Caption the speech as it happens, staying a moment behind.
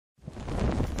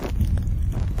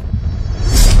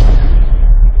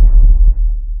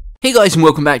Hey guys, and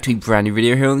welcome back to a brand new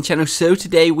video here on the channel. So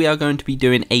today we are going to be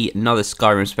doing another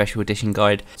Skyrim special edition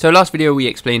guide. So last video we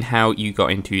explained how you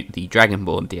got into the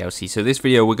Dragonborn DLC. So this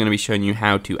video we're going to be showing you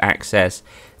how to access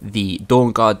the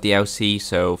Dawnguard DLC.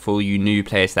 So for all you new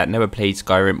players that never played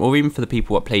Skyrim, or even for the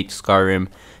people that played Skyrim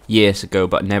years ago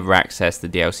but never accessed the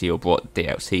DLC or bought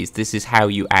DLCs, this is how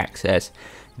you access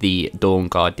the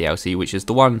Dawnguard DLC, which is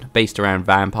the one based around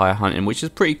vampire hunting, which is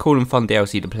pretty cool and fun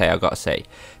DLC to play, I gotta say.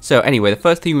 So anyway, the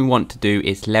first thing we want to do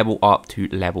is level up to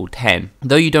level 10.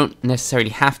 Though you don't necessarily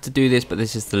have to do this, but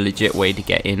this is the legit way to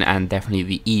get in and definitely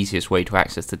the easiest way to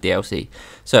access the DLC.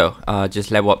 So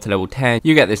just level up to level 10.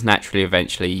 You get this naturally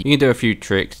eventually. You can do a few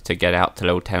tricks to get out to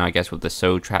level 10, I guess, with the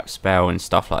soul trap spell and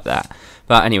stuff like that.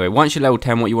 But anyway, once you're level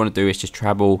 10, what you want to do is just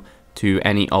travel to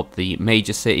any of the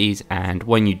major cities, and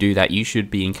when you do that you should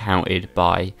be encountered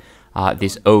by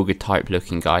this ogre type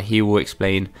looking guy. He will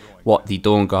explain what the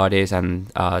Dawnguard is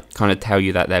and kind of tell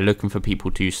you that they're looking for people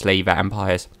to slay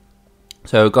vampires.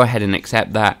 So go ahead and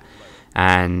accept that,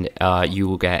 and you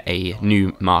will get a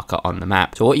new marker on the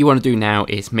map. So what you want to do now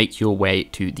is make your way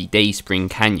to the Dayspring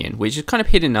Canyon, which is kind of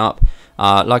hidden up.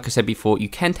 Like I said before, you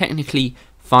can technically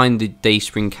find the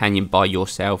Dayspring Canyon by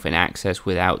yourself and access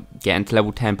without getting to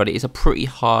level 10, but it is a pretty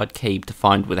hard cave to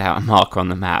find without a marker on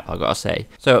the map, I gotta say.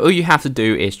 So all you have to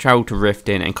do is travel to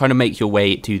Riften and kind of make your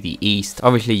way to the east.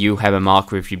 Obviously you'll have a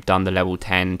marker if you've done the level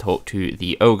 10, talk to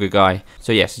the ogre guy.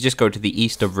 So yes, just go to the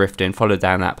east of Riften, follow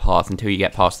down that path until you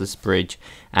get past this bridge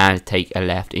and take a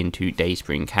left into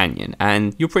Dayspring Canyon,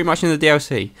 and you're pretty much in the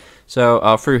DLC.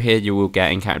 So through here you will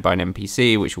get encountered by an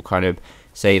NPC which will kind of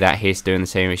say that he's doing the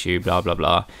same issue, blah blah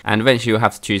blah, and eventually you'll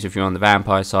have to choose if you're on the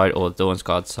vampire side or the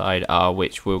Dawnguard side,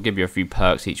 which will give you a few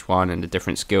perks each one and a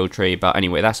different skill tree. But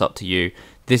anyway, that's up to you.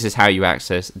 This is how you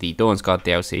access the Dawnguard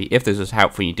DLC. If this was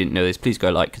helpful and you didn't know this, please go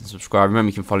like and subscribe. Remember,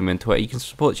 you can follow me on Twitter. You can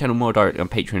support the channel more directly on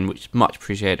Patreon, which is much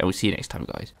appreciated, and we'll see you next time,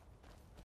 guys.